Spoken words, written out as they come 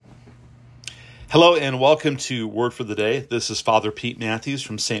Hello and welcome to Word for the Day. This is Father Pete Matthews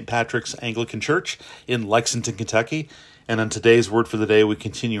from St. Patrick's Anglican Church in Lexington, Kentucky. And on today's Word for the Day, we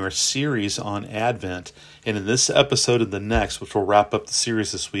continue our series on Advent. And in this episode and the next, which will wrap up the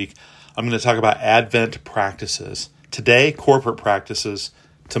series this week, I'm going to talk about Advent practices. Today, corporate practices.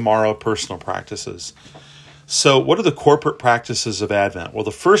 Tomorrow, personal practices. So what are the corporate practices of Advent? Well,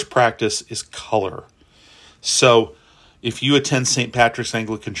 the first practice is color. So if you attend St. Patrick's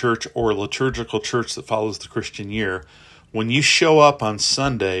Anglican Church or a liturgical church that follows the Christian year, when you show up on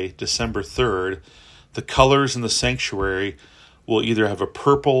Sunday, December 3rd, the colors in the sanctuary will either have a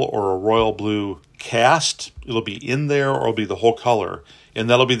purple or a royal blue cast. It'll be in there or it'll be the whole color. And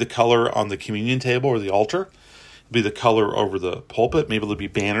that'll be the color on the communion table or the altar. It'll be the color over the pulpit. Maybe there'll be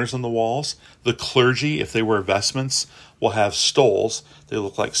banners on the walls. The clergy, if they wear vestments, will have stoles. They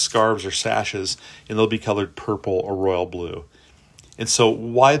look like scarves or sashes, and they'll be colored purple or royal blue. And so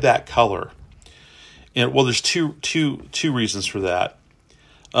why that color? And well, there's two reasons for that.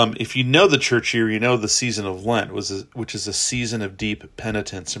 If you know the church year, you know the season of Lent, which is a season of deep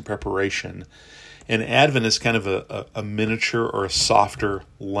penitence and preparation. And Advent is kind of a miniature or a softer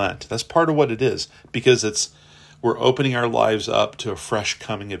Lent. That's part of what it is, because we're opening our lives up to a fresh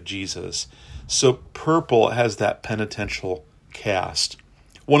coming of Jesus. So purple has that penitential cast.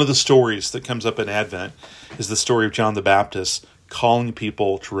 One of the stories that comes up in Advent is the story of John the Baptist calling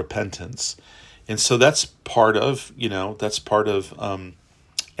people to repentance. And so that's part of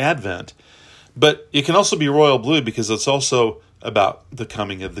Advent. But it can also be royal blue because it's also about the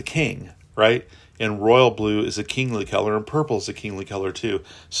coming of the king, right? And royal blue is a kingly color and purple is a kingly color too.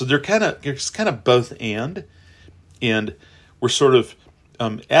 So they're kind of both and we're sort of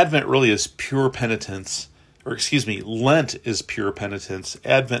Advent really is pure penitence, Lent is pure penitence.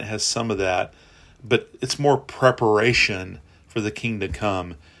 Advent has some of that, but it's more preparation for the king to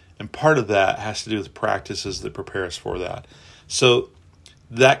come. And part of that has to do with practices that prepare us for that. So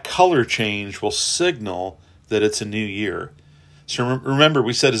that color change will signal that it's a new year. So remember,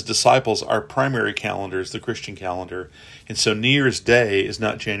 we said as disciples, our primary calendar is the Christian calendar. And so New Year's Day is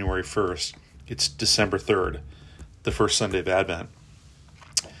not January 1st. It's December 3rd, the first Sunday of Advent.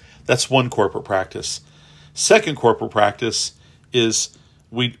 That's one corporate practice. Second corporate practice is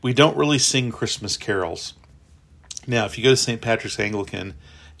we don't really sing Christmas carols. Now, if you go to St. Patrick's Anglican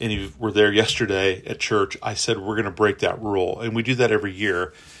and you were there yesterday at church, I said we're going to break that rule. And we do that every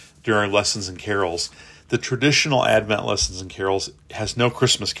year during our lessons and carols. The traditional Advent lessons and carols has no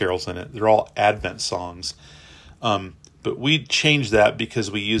Christmas carols in it. They're all Advent songs. But we changed that because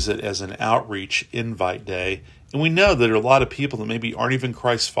we use it as an outreach invite day. And we know that there are a lot of people that maybe aren't even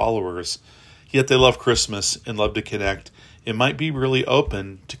Christ followers, yet they love Christmas and love to connect. It might be really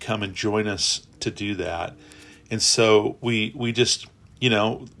open to come and join us to do that. And so we just,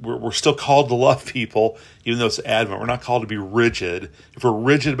 we're still called to love people, even though it's Advent. We're not called to be rigid. If we're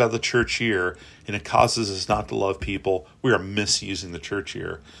rigid about the church year and it causes us not to love people, we are misusing the church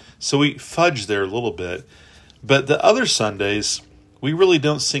year. So we fudge there a little bit. But the other Sundays, we really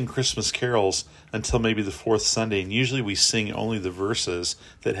don't sing Christmas carols until maybe the fourth Sunday, and usually we sing only the verses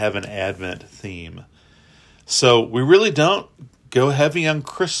that have an Advent theme. So we really don't go heavy on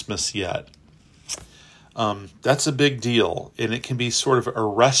Christmas yet. That's a big deal, and it can be sort of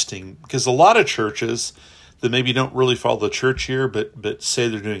arresting, because a lot of churches that maybe don't really follow the church year, but say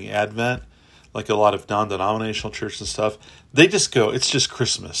they're doing Advent, like a lot of non-denominational churches and stuff, they just go, it's just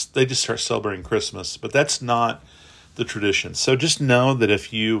Christmas. They just start celebrating Christmas, but that's not the tradition. So just know that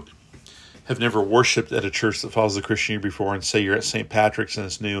if you have never worshipped at a church that follows the Christian year before and say you're at St. Patrick's and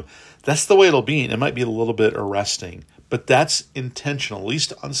it's new, that's the way it'll be. And it might be a little bit arresting, but that's intentional. At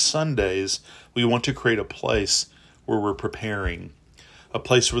least on Sundays, we want to create a place where we're preparing, a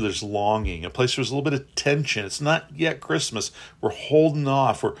place where there's longing, a place where there's a little bit of tension. It's not yet Christmas. We're holding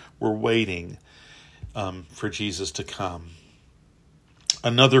off. We're waiting for Jesus to come.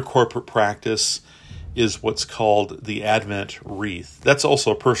 Another corporate practice is what's called the Advent wreath. That's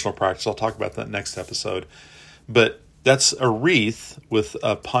also a personal practice. I'll talk about that next episode. But that's a wreath with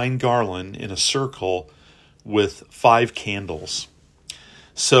a pine garland in a circle with 5 candles.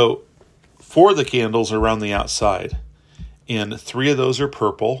 So 4 of the candles are around the outside, and 3 of those are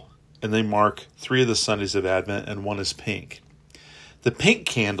purple, and they mark 3 of the Sundays of Advent, and 1 is pink. The pink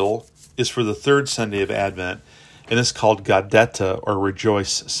candle is for the 3rd Sunday of Advent, and it's called Gaudete, or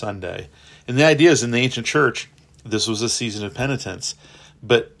Rejoice Sunday. And the idea is, in the ancient church, this was a season of penitence.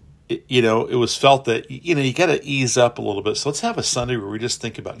 But, it was felt that, you got to ease up a little bit. So let's have a Sunday where we just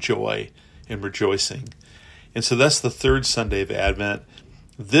think about joy and rejoicing. And so that's the 3rd Sunday of Advent.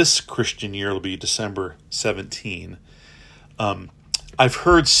 This Christian year will be December 17. I've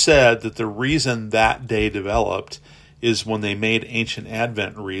heard said that the reason that day developed is when they made ancient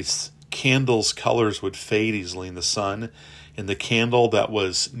Advent wreaths, candles' colors would fade easily in the sun, and the candle that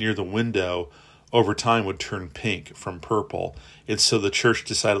was near the window over time would turn pink from purple. And so the church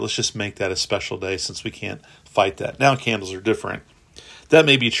decided, let's just make that a special day since we can't fight that. Now candles are different. That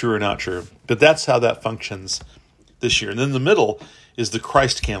may be true or not true, but that's how that functions this year. And then the middle is the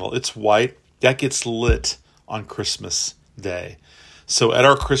Christ candle. It's white. That gets lit on Christmas Day. So at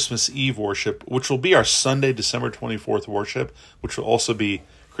our Christmas Eve worship, which will be our Sunday, December 24th worship, which will also be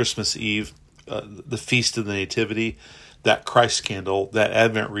Christmas Eve, the Feast of the Nativity, that Christ candle, that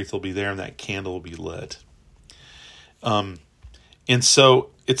Advent wreath will be there, and that candle will be lit. And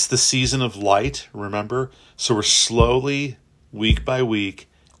so it's the season of light, remember? So we're slowly, week by week,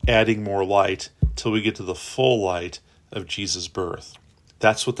 adding more light till we get to the full light of Jesus' birth.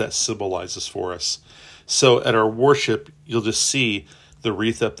 That's what that symbolizes for us. So at our worship, you'll just see the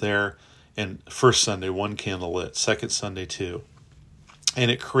wreath up there, and first Sunday, one candle lit, second Sunday, two. And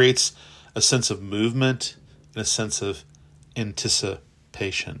it creates a sense of movement and a sense of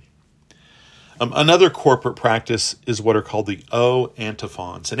anticipation. Another corporate practice is what are called the O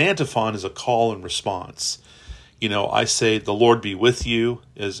antiphons. An antiphon is a call and response. You know, I say, the Lord be with you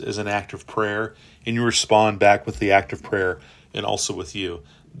as an act of prayer, and you respond back with the act of prayer and also with you.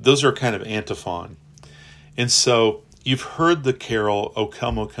 Those are kind of antiphon. And so you've heard the carol, O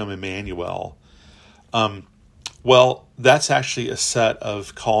Come, Emmanuel. Well, that's actually a set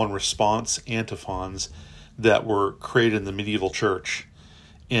of call and response antiphons that were created in the medieval church.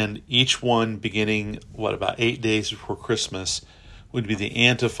 And each one beginning, about 8 days before Christmas, would be the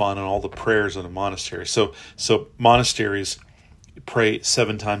antiphon on all the prayers in a monastery. So monasteries pray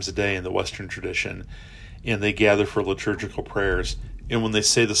 7 times a day in the Western tradition, and they gather for liturgical prayers. And when they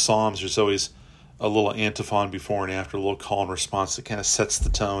say the Psalms, there's always a little antiphon before and after, a little call and response that kind of sets the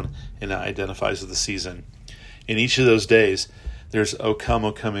tone and identifies the season. In each of those days, there's O come,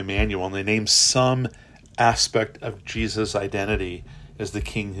 Emmanuel, and they name some aspect of Jesus' identity as the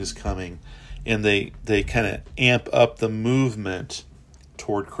King who's coming. And they kind of amp up the movement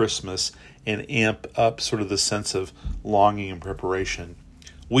toward Christmas and amp up sort of the sense of longing and preparation.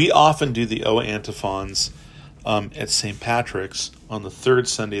 We often do the O antiphons at St. Patrick's on the third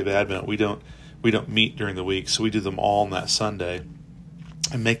Sunday of Advent. We don't meet during the week, so we do them all on that Sunday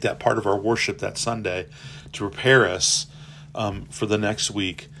and make that part of our worship that Sunday to prepare us for the next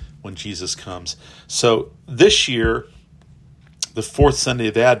week when Jesus comes. So this year, the fourth Sunday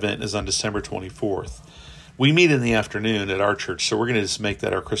of Advent is on December 24th. We meet in the afternoon at our church, so we're going to just make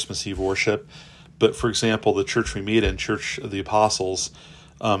that our Christmas Eve worship. But for example, the church we meet in, Church of the Apostles,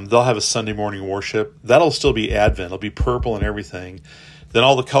 they'll have a Sunday morning worship. That'll still be Advent. It'll be purple and everything. Then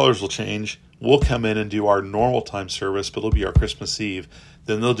all the colors will change. We'll come in and do our normal time service, but it'll be our Christmas Eve.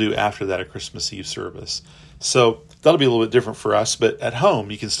 Then they'll do after that a Christmas Eve service. So that'll be a little bit different for us, but at home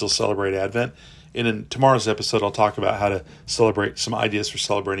you can still celebrate Advent. And in tomorrow's episode, I'll talk about how to celebrate, some ideas for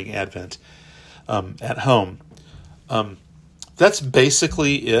celebrating Advent at home. That's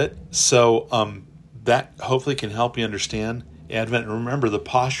basically it. So that hopefully can help you understand Advent. And remember, the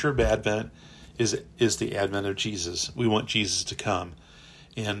posture of Advent is the advent of Jesus. We want Jesus to come.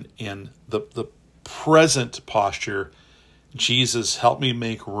 And the present posture, Jesus, help me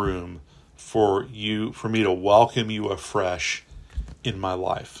make room for me to welcome you afresh in my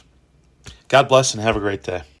life. God bless and have a great day.